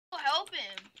help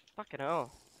him. Fucking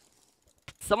hell.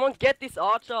 Someone get this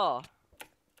archer.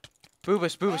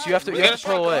 Boobus, you have to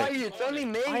pro away. It's only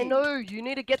me. I know, you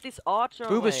need to get this archer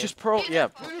away. Boobus, just pro, yeah.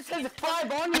 Boobus has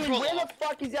 5 on you, and where the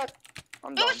fuck is that?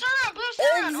 I'm done. Boost around, boost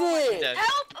around. Exit!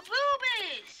 Help,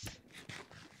 Boobus!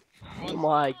 Oh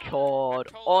my god,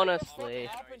 honestly.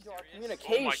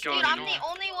 Communication. Dude, I'm the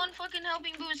only one fucking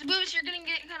helping Boobus. Boobus, you're gonna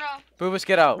get cut off. Boobus,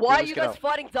 get out. Why are Boobus, you get guys out.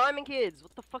 fighting diamond kids?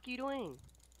 What the fuck are you doing?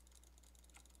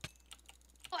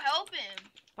 Help him.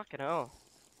 Fucking hell.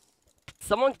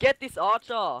 Someone get this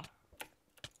archer.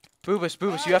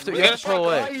 Boobus, you have to pro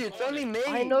away. It's only me.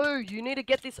 I know, you need to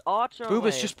get this archer away.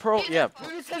 Boobus, just pro, yeah.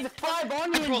 Boobus has 5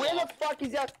 on you, and where the fuck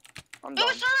is that? I'm done.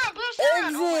 Boost around, boost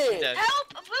around. Exit!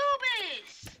 Help,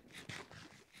 Boobus!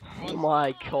 Oh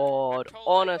my god,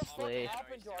 honestly.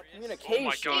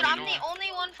 Communication. Dude, I'm the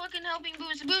only one fucking helping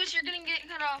Boobus. Boobus, you're gonna get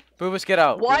cut off. Boobus, get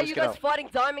out. Why are Boobus, you get guys out. fighting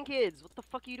diamond kids? What the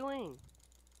fuck are you doing?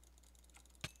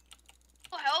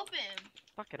 Help him.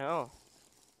 Fucking hell.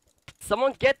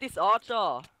 Someone get this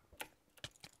archer.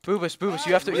 Boobus,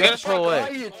 you have to pro away.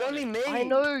 It's only me. I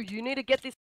know, you need to get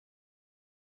this